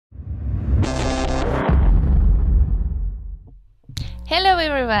Hello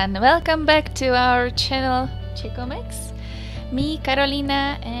everyone, welcome back to our channel Checomex. Me,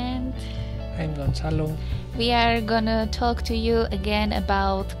 Carolina, and I'm Gonzalo. we are gonna talk to you again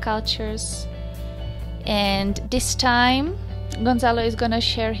about cultures, and this time Gonzalo is gonna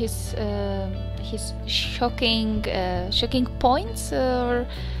share his shocking points, or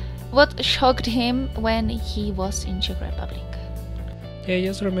what shocked him when he was in Czech Republic. Yeah,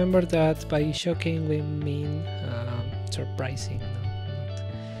 just remember that by shocking we mean surprising. No?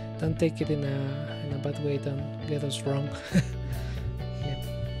 Don't take it in a bad way. Don't get us wrong. Yeah.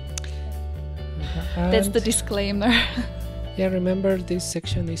 That's the disclaimer. Yeah, remember this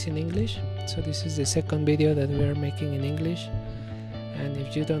section is in English, so this is the second video that we are making in English. And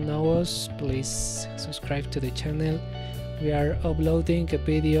if you don't know us, please subscribe to the channel. We are uploading a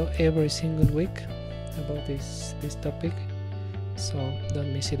video every single week about this topic, so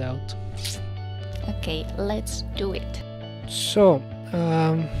don't miss it out. Okay, let's do it. So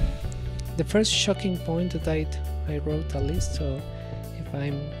the first shocking point that I wrote a list, so if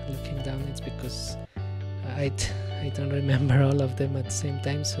I'm looking down it's because I don't remember all of them at the same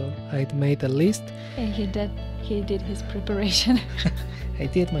time, so I made a list. Yeah, he did his preparation. I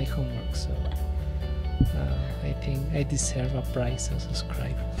did my homework, so I think I deserve a prize, so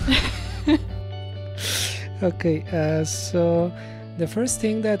subscribe. Okay, so the first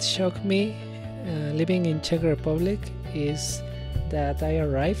thing that shocked me living in Czech Republic is that I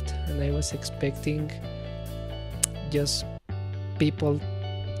arrived and I was expecting just people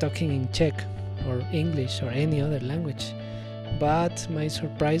talking in Czech or English or any other language, but my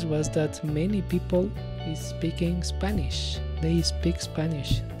surprise was that many people is speaking Spanish. They speak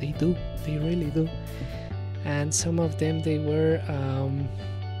Spanish. They do. They really do. And some of them, they were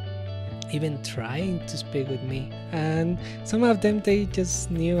even trying to speak with me, and some of them, they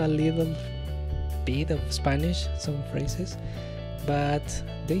just knew a little bit of Spanish, some phrases, but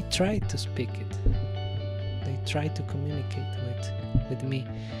they tried to speak it. They tried to communicate with me.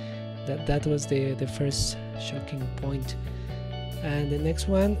 That was the first shocking point. And the next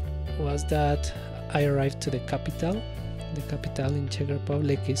one was that I arrived to the capital. The capital in Czech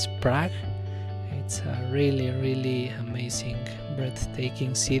Republic is Prague. It's a really amazing,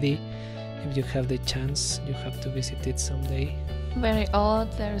 breathtaking city. If you have the chance, you have to visit it someday. Very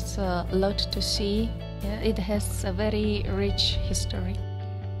old, there's a lot to see. Yeah, it has a very rich history.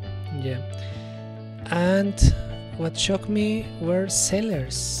 Yeah. And what shocked me were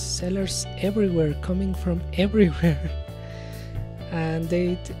sellers everywhere, coming from everywhere. And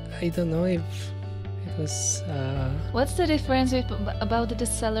I don't know if it was What's the difference about the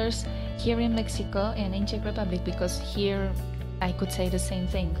sellers here in Mexico and in Czech Republic? Because here I could say the same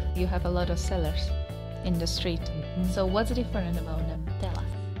thing. You have a lot of sellers in the street. So what's different about them? Tell us.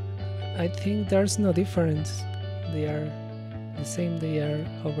 I think there's no difference. They are the same. They are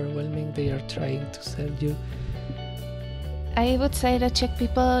overwhelming. They are trying to sell you. I would say that Czech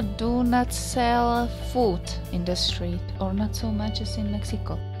people do not sell food in the street, or not so much as in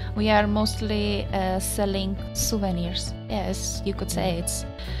Mexico. We are mostly selling souvenirs. Yes, you could say it's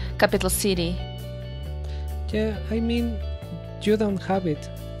capital city. Yeah, I mean, you don't have it.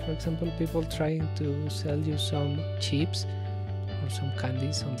 For example, people trying to sell you some chips or some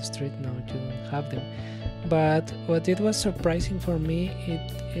candies on the street. No, you don't have them. But what it was surprising for me,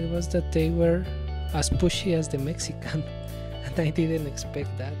 it was that they were as pushy as the Mexican. And I didn't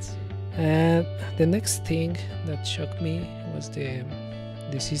expect that. And the next thing that shocked me was the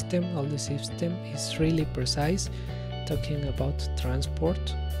system. All the system is really precise. Talking about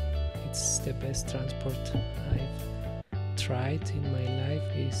transport, it's the best transport I've tried in my life.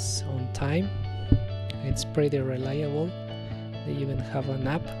 Is on time. It's pretty reliable. They even have an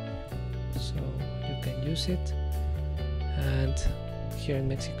app, so you can use it. And here in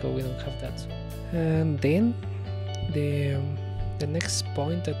Mexico we don't have that. And then the next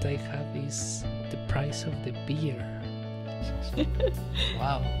point that I have is the price of the beer.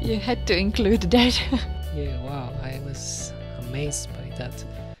 Wow. You had to include that. Yeah, wow, I was amazed by that.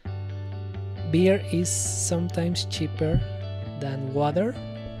 Beer is sometimes cheaper than water.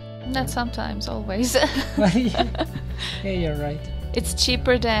 Not sometimes, always. Yeah, you're right. It's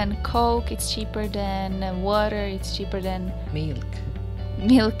cheaper than Coke, it's cheaper than water, it's cheaper than Milk.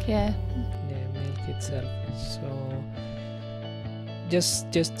 milk, yeah. Yeah, milk itself. So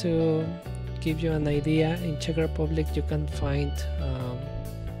just to give you an idea, in Czech Republic you can find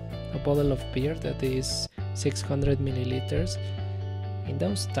a bottle of beer that is 600 milliliters. In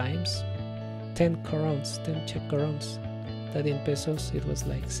those times, 10 Czech crowns. That in pesos it was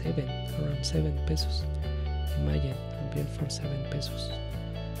like around 7 pesos. Imagine a beer for 7 pesos.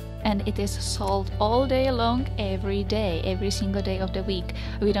 and it is sold all day long, every day, every single day of the week.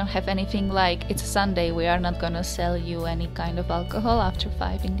 We don't have anything like it's Sunday, we are not gonna sell you any kind of alcohol after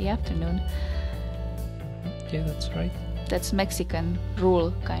 5 in the afternoon. Yeah, that's right. That's Mexican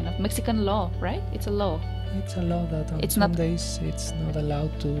rule, kind of Mexican law, right? It's a law. It's a law that on some days it's not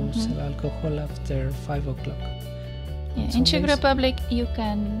allowed to sell alcohol after 5 o'clock. Yeah, in Czech Republic you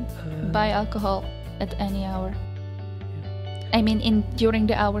can buy alcohol at any hour. Yeah. I mean, during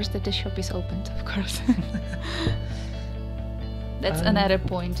the hours that the shop is opened, of course. That's another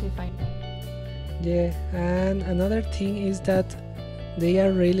point, if I. Yeah, and another thing is that they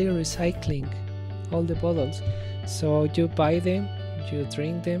are really recycling all the bottles. So you buy them, you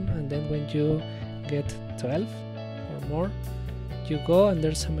drink them, and then when you get 12 or more, you go and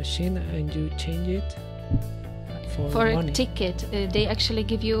there's a machine and you change it for money. A ticket. They actually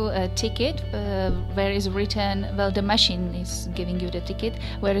give you a ticket where is written, well, the machine is giving you the ticket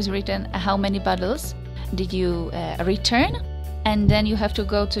where is written how many bottles did you return, and then you have to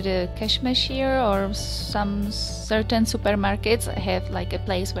go to the cash cashier, or some certain supermarkets have like a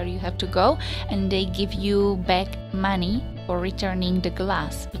place where you have to go and they give you back money for returning the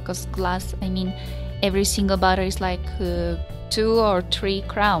glass, because glass, I mean, every single bottle is like 2 or 3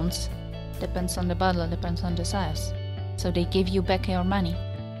 crowns. Depends on the bottle, depends on the size. So they give you back your money.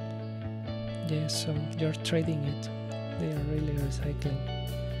 Yeah, so you're trading it. They are really recycling.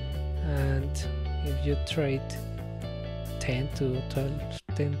 And if you trade 10 to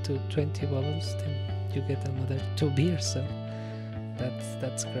 20 bottles, then you get another 2 beers. So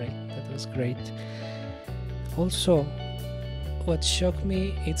that's great. That was great. Also, what shocked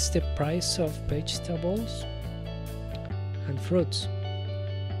me, it's the price of vegetables and fruits.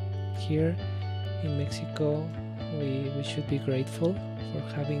 Here in Mexico, we should be grateful for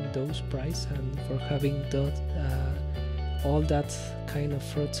having those prices and for having all that kind of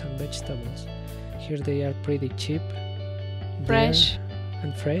fruits and vegetables. Here they are pretty cheap, fresh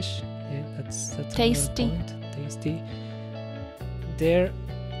and fresh. Yeah, that's tasty. Point. Tasty.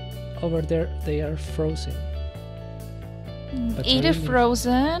 Over there they are frozen. Either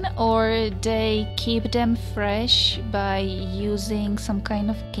frozen or they keep them fresh by using some kind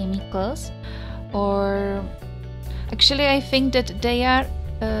of chemicals, or actually I think that they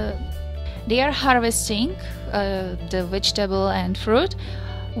are harvesting the vegetable and fruit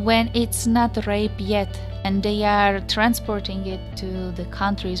when it's not ripe yet, and they are transporting it to the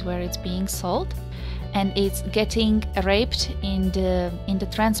countries where it's being sold, and it's getting ripe in the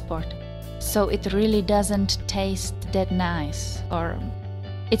transport. So it really doesn't taste that nice, or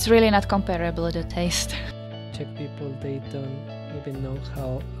it's really not comparable, the taste. Czech people, they don't even know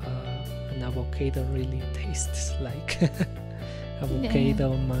how an avocado really tastes like.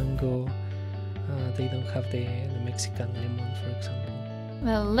 Avocado, mango, they don't have the Mexican lemon, for example.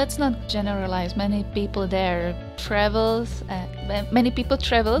 Well, let's not generalize. Many people there travels. Many people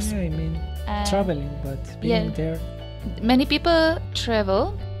travels. Yeah, I mean traveling, but being there. Many people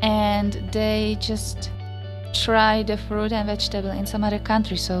travel and they just try the fruit and vegetable in some other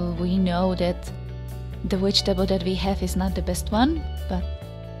country. So we know that the vegetable that we have is not the best one, but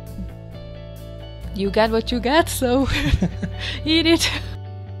you got what you got, so eat it.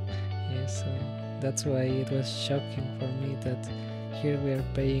 Yes, that's why it was shocking for me that here we are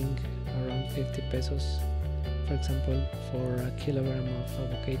paying around 50 pesos, for example, for a kilogram of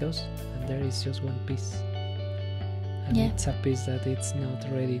avocados, and there is just 1 piece. And it's a piece that it's not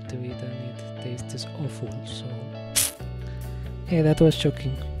ready to eat and it tastes awful. So yeah, that was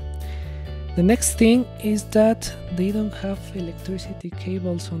shocking. The next thing is that they don't have electricity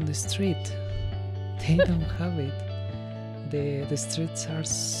cables on the street. They don't have it. The streets are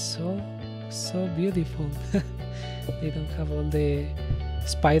so beautiful. They don't have all the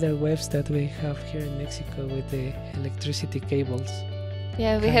spider webs that we have here in Mexico with the electricity cables.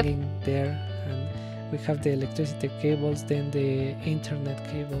 Yeah, we hanging there, and we have the electricity cables, then the internet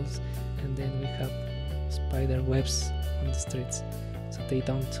cables, and then we have spider webs on the streets. So they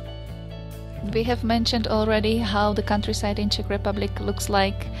don't. We have mentioned already how the countryside in Czech Republic looks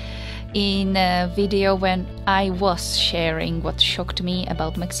like in a video when I was sharing what shocked me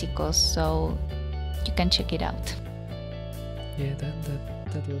about Mexico, so you can check it out. Yeah,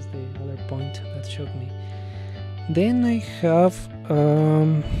 that was the other point that shocked me. Then I have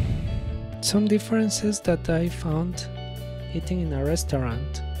some differences that I found eating in a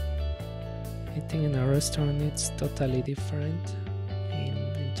restaurant. Eating in a restaurant, it's totally different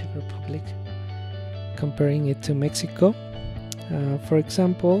in Czech Republic, comparing it to Mexico. For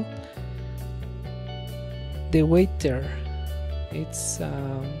example, the waiter, it's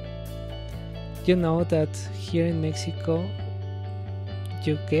you know that here in Mexico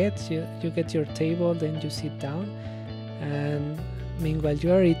you get your table, then you sit down, and meanwhile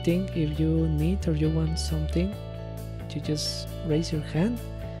you are eating, if you need or you want something, you just raise your hand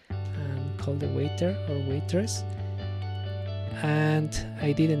and call the waiter or waitress. And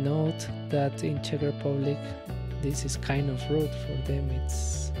I didn't know that in Czech Republic this is kind of rude for them.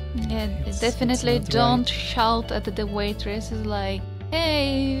 Definitely it's don't right. shout at the waitress. It's like,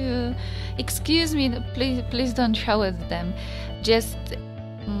 hey, excuse me, please don't shout at them. Just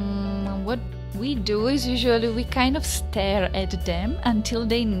what we do is usually we kind of stare at them until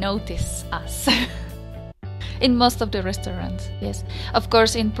they notice us. In most of the restaurants, yes. Of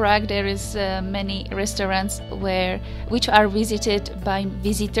course, in Prague there is many restaurants which are visited by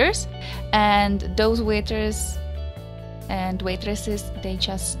visitors, and those waiters and waitresses, they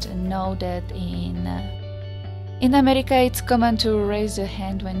just know that in America it's common to raise a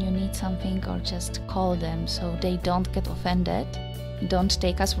hand when you need something or just call them, so they don't get offended. Don't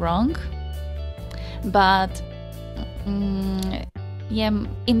take us wrong, but yeah,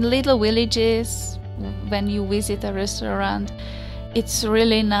 in little villages, when you visit a restaurant, it's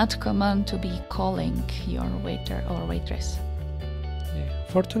really not common to be calling your waiter or waitress. Yeah.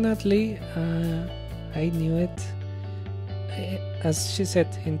 Fortunately, I knew it. As she said,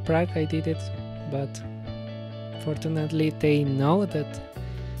 in Prague I did it, but fortunately they know that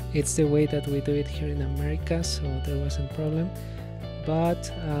it's the way that we do it here in America, so there wasn't a problem.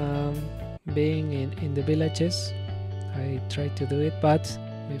 But being in the villages, I tried to do it, but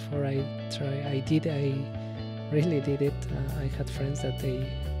before I really did it. I had friends that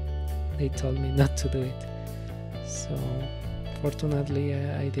they told me not to do it. So fortunately,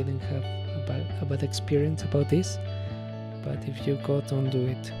 I didn't have a bad experience about this. But if you go, don't do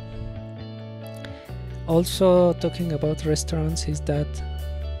it. Also, talking about restaurants is that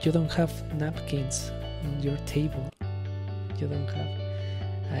you don't have napkins on your table. You don't have.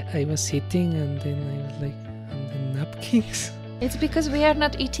 I was sitting and then I was like, and the napkins. It's because we are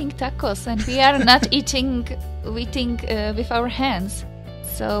not eating tacos and we are not eating with our hands.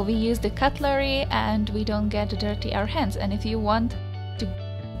 So we use the cutlery and we don't get dirty our hands. And if you want to,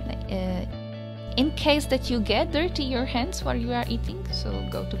 in case that you get dirty your hands while you are eating, so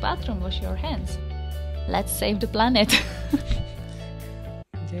go to bathroom, wash your hands. Let's save the planet.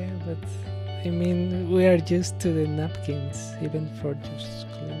 Yeah, but I mean, we are used to the napkins, even for just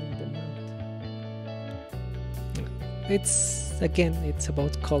cleaning them out. It's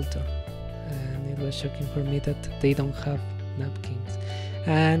about culture, and it was shocking for me that they don't have napkins.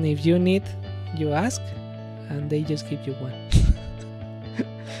 And if you need, you ask, and they just give you one.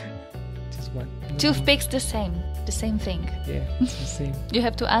 Just one. Toothpicks, the same thing. Yeah, it's the same. You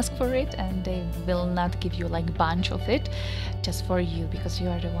have to ask for it, and they will not give you like bunch of it, just for you, because you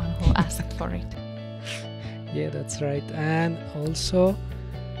are the one who asked for it. Yeah, that's right. And also,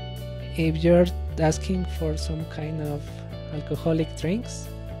 if you're asking for some kind of alcoholic drinks,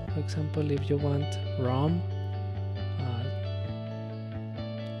 for example, if you want rum,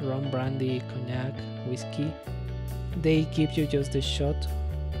 brandy, cognac, whiskey, they give you just a shot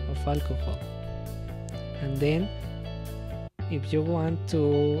of alcohol. And then if you want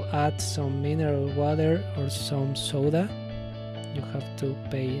to add some mineral water or some soda, you have to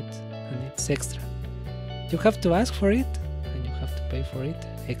pay it, and it's extra. You have to ask for it and you have to pay for it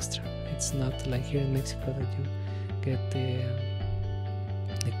extra. It's not like here in Mexico that you get the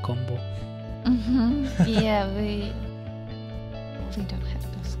combo. Mm-hmm. Yeah, we don't have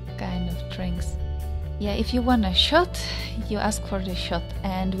those kind of drinks. Yeah, if you want a shot, you ask for the shot,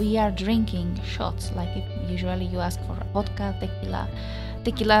 and we are drinking shots. Like usually you ask for vodka, tequila.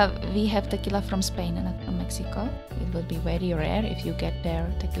 Tequila, we have tequila from Spain and not from Mexico. It will be very rare if you get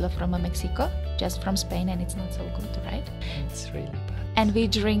there tequila from Mexico, just from Spain, and it's not so good, right? It's really bad. And we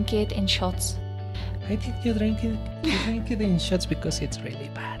drink it in shots. I think you drink it in shots because it's really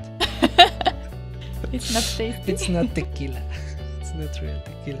bad. It's not tasty. It's not tequila. It's not real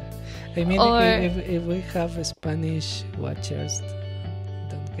tequila. I mean, if we have Spanish watchers,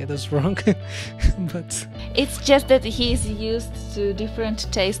 don't get us wrong, but it's just that he is used to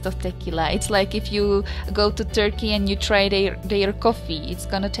different taste of tequila. It's like if you go to Turkey and you try their coffee, it's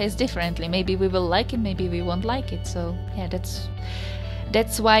gonna taste differently. Maybe we will like it, maybe we won't like it. So yeah,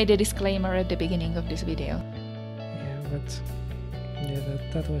 that's why the disclaimer at the beginning of this video. Yeah,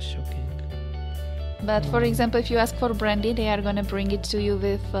 but that was shocking. But for example, if you ask for brandy, they are gonna bring it to you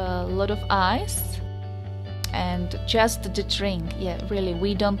with a lot of ice and just the drink. Yeah, really,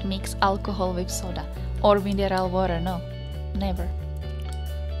 we don't mix alcohol with soda or mineral water. No, never.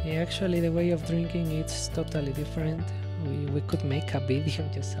 Yeah, actually, the way of drinking is totally different. We could make a video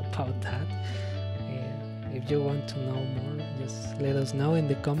just about that. if you want to know more, just let us know in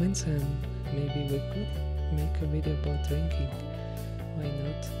the comments, and maybe we could make a video about drinking. Why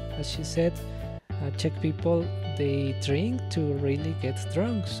not? As she said, Czech people, they drink to really get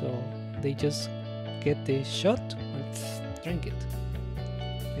drunk, so they just get the shot and drink it.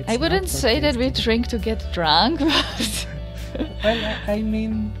 I wouldn't say that we drink to get drunk, but well, I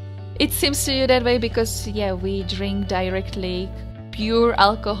mean, it seems to you that way because, yeah, we drink directly pure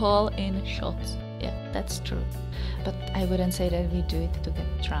alcohol in shots. Yeah, that's true. But I wouldn't say that we do it to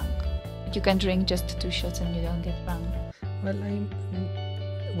get drunk. You can drink just 2 shots and you don't get drunk. Well,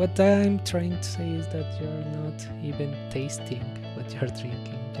 what I'm trying to say is that you're not even tasting what you're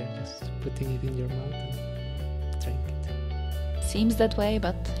drinking. You're just putting it in your mouth and drink it. Seems that way,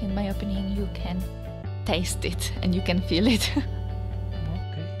 but in my opinion, you can taste it and you can feel it.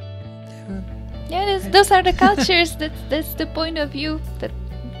 Okay. Yeah, those are the cultures. That's the point of view. That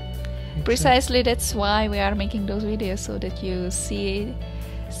precisely that's why we are making those videos, so that you see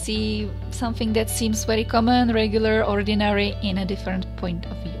something that seems very common, regular, ordinary in a different point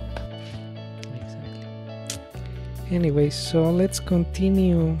of view. Exactly. Anyway, so let's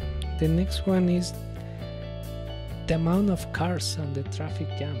continue. The next one is the amount of cars and the traffic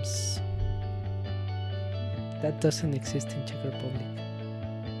jams. That doesn't exist in Czech Republic.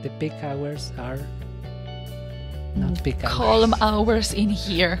 The peak hours are not peak hours. Calm hours in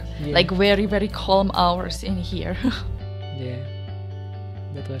here. Yeah. Like very, very calm hours in here. Yeah,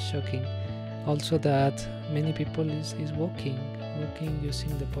 that was shocking. Also that many people is walking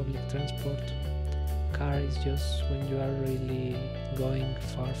using the public transport. Car is just when you are really going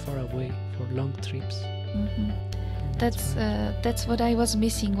far away for long trips. Mm-hmm. That's what I was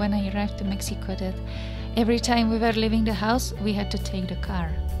missing when I arrived to Mexico, that every time we were leaving the house we had to take the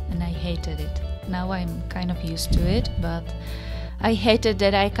car, and I hated it. Now I'm kind of used to it, but I hated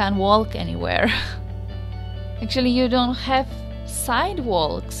that I can't walk anywhere. Actually, you don't have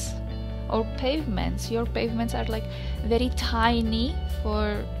sidewalks or pavements. Your pavements are like very tiny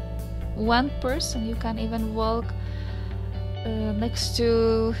for one person. You can't even walk next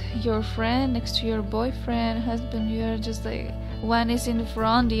to your friend, next to your boyfriend, husband. You are just like, one is in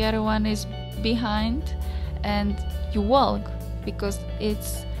front, the other one is behind, and you walk because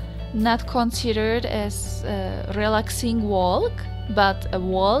it's not considered as a relaxing walk, but a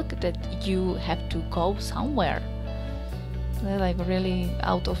walk that you have to go somewhere. They're like really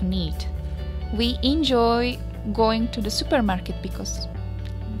out of need. We enjoy going to the supermarket because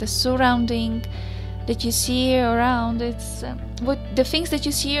the surrounding that you see around, it's the things that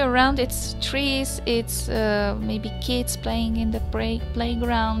you see around, it's trees, it's maybe kids playing in the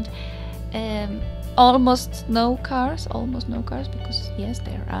playground, almost no cars because yes,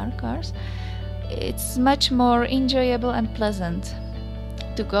 there are cars. It's much more enjoyable and pleasant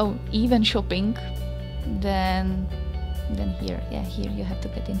to go even shopping than here. Yeah, here you have to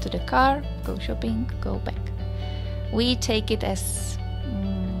get into the car, go shopping, go back. We take it as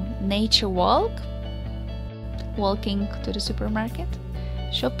nature walk, walking to the supermarket,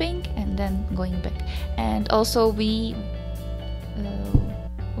 shopping, and then going back. And also we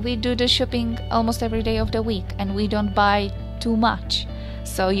do the shopping almost every day of the week, and we don't buy too much,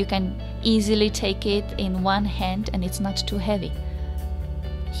 so you can easily take it in one hand and it's not too heavy.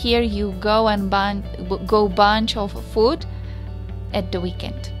 Here you go and go bunch of food at the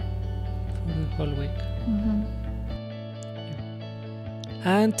weekend. For the whole week. Mm-hmm.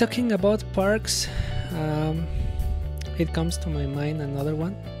 And talking about parks, it comes to my mind another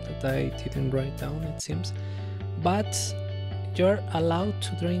one that I didn't write down, it seems. But you're allowed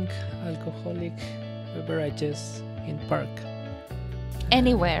to drink alcoholic beverages in park.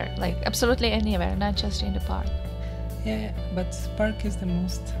 Anywhere, like absolutely anywhere, not just in the park. Yeah, but park is the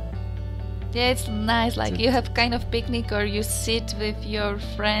most. Yeah, it's nice, like you have kind of picnic, or you sit with your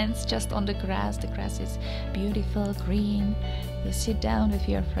friends just on the grass. The grass is beautiful, green. You sit down with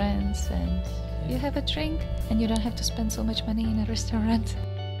your friends and you have a drink, and you don't have to spend so much money in a restaurant.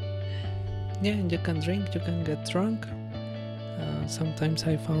 Yeah, and you can drink, you can get drunk. Sometimes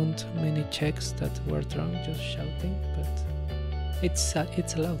I found many Czechs that were drunk just shouting, but it's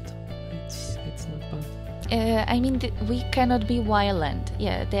allowed. It's not bad. I mean, we cannot be violent.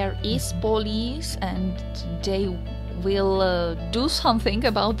 Yeah, there is police, and they will do something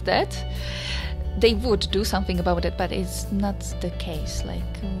about that. They would do something about it, but it's not the case. Like,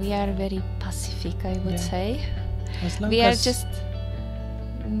 we are very pacific, I would say. We are just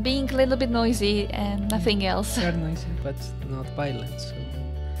being a little bit noisy and nothing else. We are noisy, but not violent. So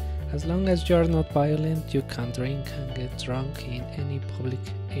as long as you're not violent, you can drink and get drunk in any public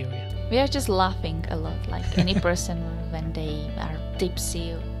area. We are just laughing a lot, like any person when they are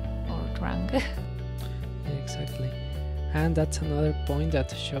tipsy or drunk. exactly. And that's another point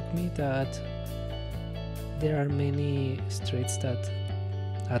that shocked me, that there are many streets that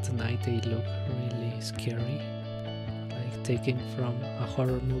at night they look really scary, like taken from a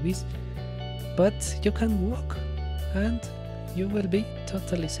horror movies, but you can walk and you will be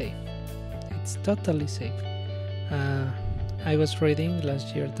totally safe. It's totally safe. I was reading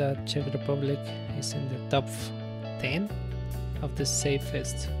last year that Czech Republic is in the top 10 of the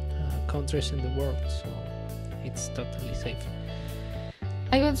safest countries in the world, so it's totally safe.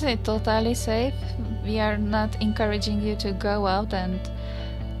 I would say totally safe. We are not encouraging you to go out and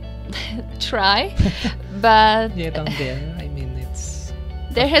try, but Yeah, don't dare. I mean, it's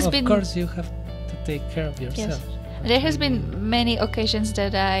there has of been course you have to take care of yourself. But there I has been mean, many occasions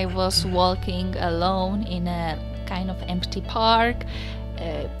that I was walking alone in a kind of empty park,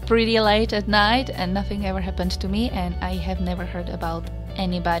 pretty late at night, and nothing ever happened to me, and I have never heard about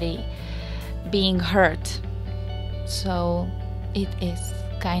anybody being hurt. So it is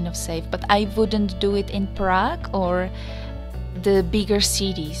kind of safe, but I wouldn't do it in Prague or the bigger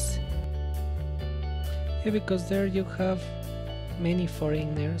cities. yeah, because there you have many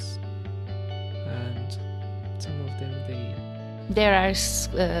foreigners, and some of them There are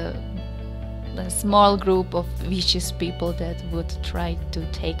a small group of vicious people that would try to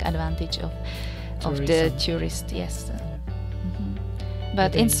take advantage of the Tourism. tourists. Yes.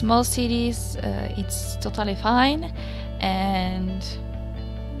 But in small cities, it's totally fine, and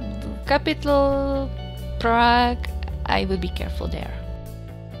the capital, Prague, I would be careful there.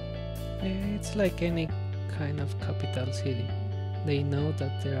 Yeah, it's like any kind of capital city. They know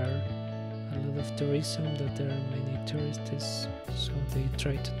that there are a lot of tourism, that there are many tourists, so they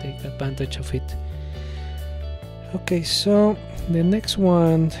try to take advantage of it. Okay, so the next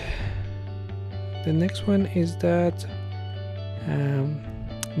one is that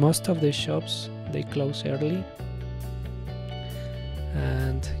most of the shops, they close early,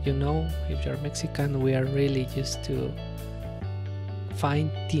 and you know, if you're Mexican, we are really used to find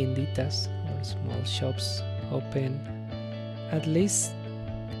tienditas or small shops open at least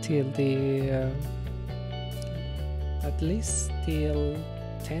till 10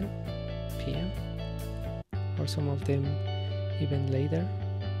 p.m. or some of them even later,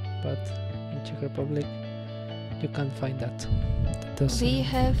 but in Czech Republic you can't find that. We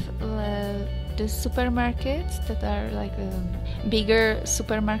have the supermarkets that are like bigger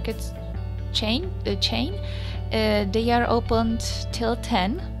supermarkets chain. They are opened till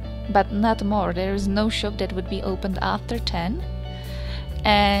 10, but not more. There is no shop that would be opened after 10.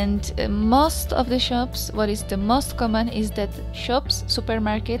 And most of the shops, what is the most common is that shops,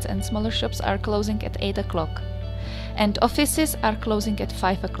 supermarkets and smaller shops are closing at 8 o'clock, and offices are closing at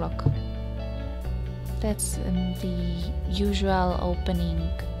 5 o'clock. That's the usual opening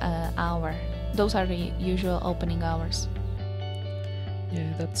hour. Those are the usual opening hours.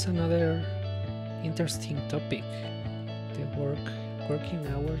 Yeah, that's another interesting topic. The working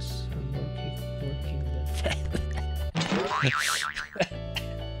hours and working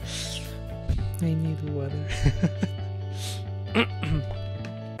I need water.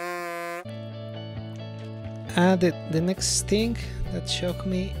 The next thing that shocked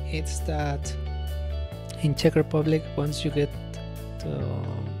me is that in Czech Republic, once you get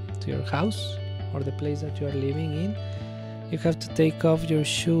to your house or the place that you are living in, you have to take off your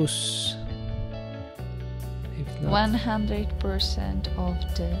shoes. If not, 100% of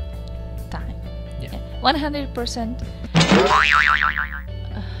the time. Yeah. 100%.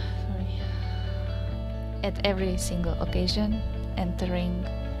 At every single occasion, entering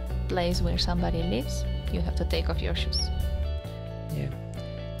place where somebody lives, you have to take off your shoes. Yeah,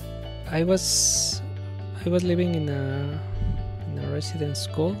 I was living in a residence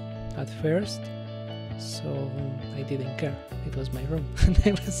school at first, so I didn't care. It was my room, and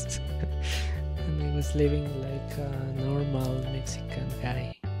I was living like a normal Mexican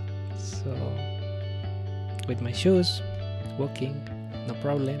guy. So with my shoes, walking, no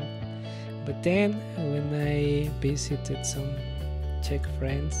problem. But then when I visited some Czech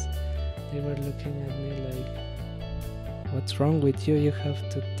friends, they were looking at me like, "What's wrong with you? You have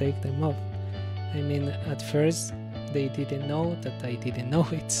to take them off." I mean, at first they didn't know that I didn't know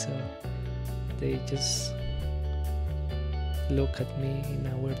it, so they just look at me in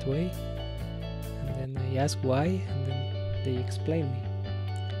a weird way, and then I ask why, and then they explain me.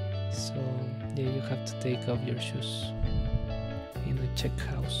 So yeah, you have to take off your shoes in a Czech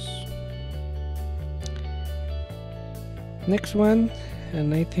house. Next one,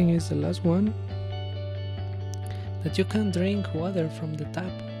 and I think is the last one, that you can drink water from the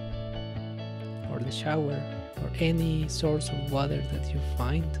tap or the shower or any source of water that you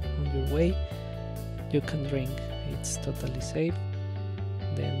find on your way. you can drink. It's totally safe.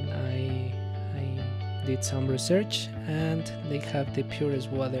 Then I did some research, and they have the purest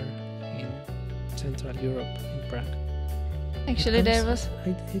water in Central Europe, in Prague. Actually,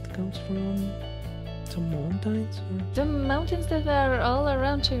 It comes from some mountains? The mountains that are all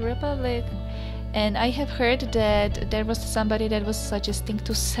around Czech Republic. And I have heard that there was somebody that was suggesting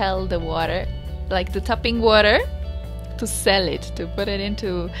to sell the water, like the tapping water, to sell it, to put it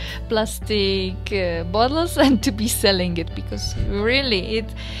into plastic bottles and to be selling it, because really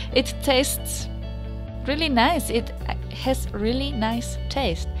it tastes really nice. It has really nice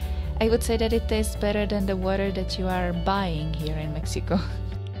taste. I would say that it tastes better than the water that you are buying here in Mexico.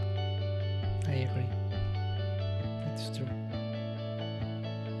 I agree. It's true.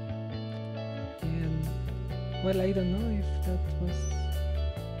 And well, I don't know if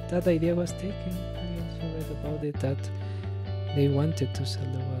that idea was taken. I also read about it that they wanted to sell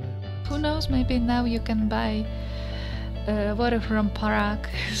the water. Who knows? Maybe now you can buy water from Prague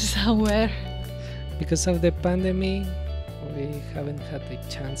somewhere. Because of the pandemic, we haven't had the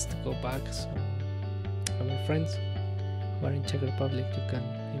chance to go back. So our friends who are in Czech Republic, you can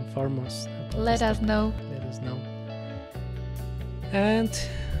inform us. Let us know. Let us know. And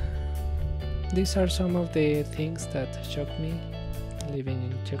these are some of the things that shocked me living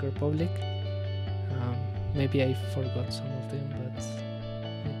in Czech Republic. Maybe I forgot some of them, but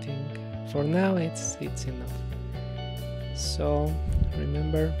I think for now it's enough. So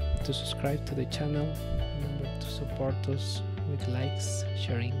remember to subscribe to the channel. Remember to support us with likes,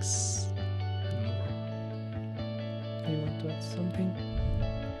 sharings, and more. Do you want to add something?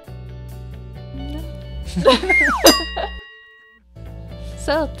 No.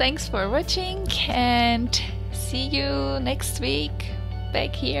 So thanks for watching, and see you next week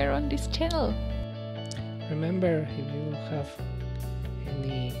back here on this channel. Remember, if you have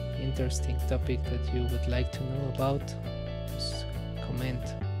any interesting topic that you would like to know about, just comment.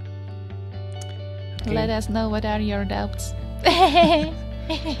 Okay. Let us know what are your doubts.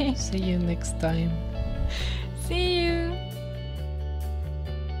 See you next time. See you.